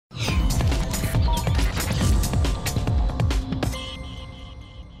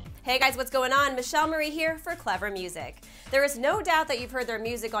Hey guys, what's going on? Michelle Marie here for Clever Music. There is no doubt that you've heard their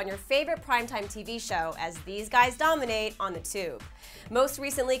music on your favorite primetime TV show, as these guys dominate on the tube. Most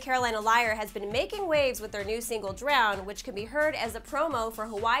recently, Carolina Liar has been making waves with their new single Drown, which can be heard as a promo for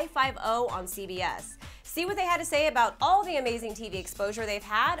Hawaii Five-0 on CBS. See what they had to say about all the amazing TV exposure they've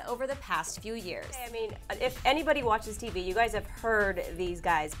had over the past few years. I mean, if anybody watches TV, you guys have heard these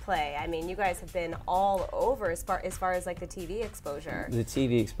guys play. I mean, you guys have been all over as far as like the TV exposure. The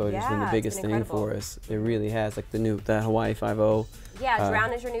TV exposure has been the biggest thing for us. It really has, like the Hawaii Five-0. Yeah,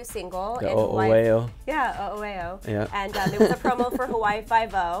 Drown is your new single. The O'Oeo. Yeah, O'Oeo. Yeah. And it was a promo for Hawaii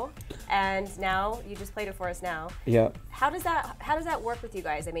Five-0, and now you just played it for us now. Yeah. How does that work with you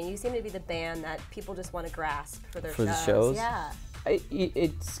guys? I mean, you seem to be the band that people just want to grasp for their shows. The shows. Yeah.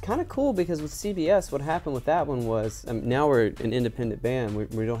 It's kind of cool because with CBS, what happened with that one was now we're an independent band.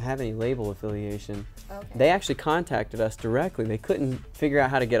 We don't have any label affiliation. Okay. They actually contacted us directly. They couldn't figure out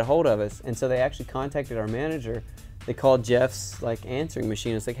how to get a hold of us, and so they actually contacted our manager. They called Jeff's answering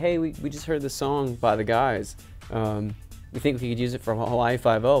machine. It's like, hey, we just heard this song by the guys. We think we could use it for Hawaii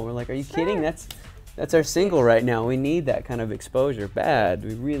Five-0. We're like, are you kidding? That's our single right now. We need that kind of exposure bad.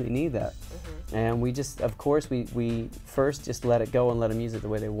 We really need that. And we just, of course, we first just let it go and let them use it the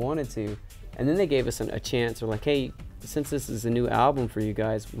way they wanted to. And then they gave us a chance. They're like, hey, since this is a new album for you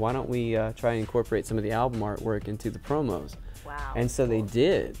guys, why don't we try and incorporate some of the album artwork into the promos? Wow. And so they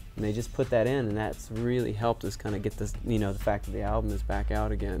did. And they just put that in, and that's really helped us kind of get this, the fact that the album is back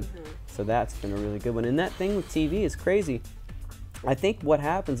out again. So that's been a really good one. And that thing with TV is crazy. I think what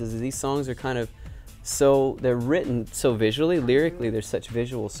happens is these songs are kind of they're written so visually, lyrically, they're such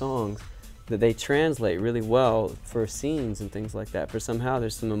visual songs that they translate really well for scenes and things like that. For somehow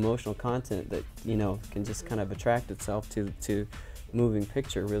there's some emotional content that, can just kind of attract itself to moving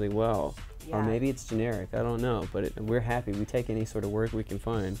picture really well. Yeah. Or maybe it's generic, I don't know, but we're happy. We take any sort of work we can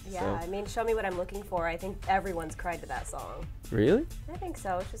find. Yeah, so. I mean, Show Me What I'm Looking For. I think everyone's cried to that song. Really? I think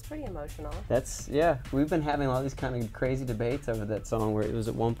so. It's just pretty emotional. Yeah. We've been having all these kind of crazy debates over that song where it was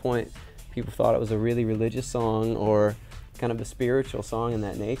at one point people thought it was a really religious song or kind of a spiritual song in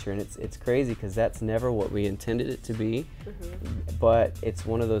that nature, and it's crazy because that's never what we intended it to be. But it's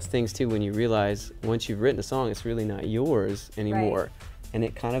one of those things too when you realize once you've written a song, it's really not yours anymore. Right. And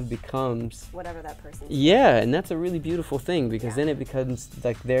it kind of becomes whatever that person. Yeah, and that's a really beautiful thing because then it becomes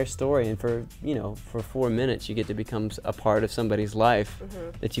like their story, and for 4 minutes you get to become a part of somebody's life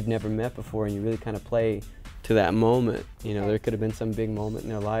that you've never met before, and you really kind of play to that moment. There could have been some big moment in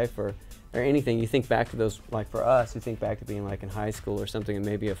their life or anything. You think back to those, like for us, you think back to being like in high school or something, and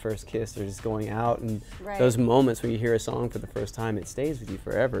maybe a first kiss or just going out, and those moments when you hear a song for the first time, it stays with you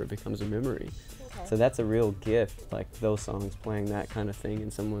forever. It becomes a memory. So that's a real gift, like those songs playing that kind of thing in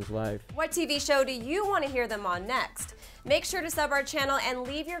someone's life. What TV show do you want to hear them on next? Make sure to sub our channel and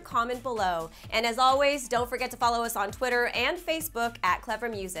leave your comment below. And as always, don't forget to follow us on Twitter and Facebook at Clever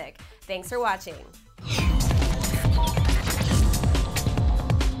Music. Thanks for watching.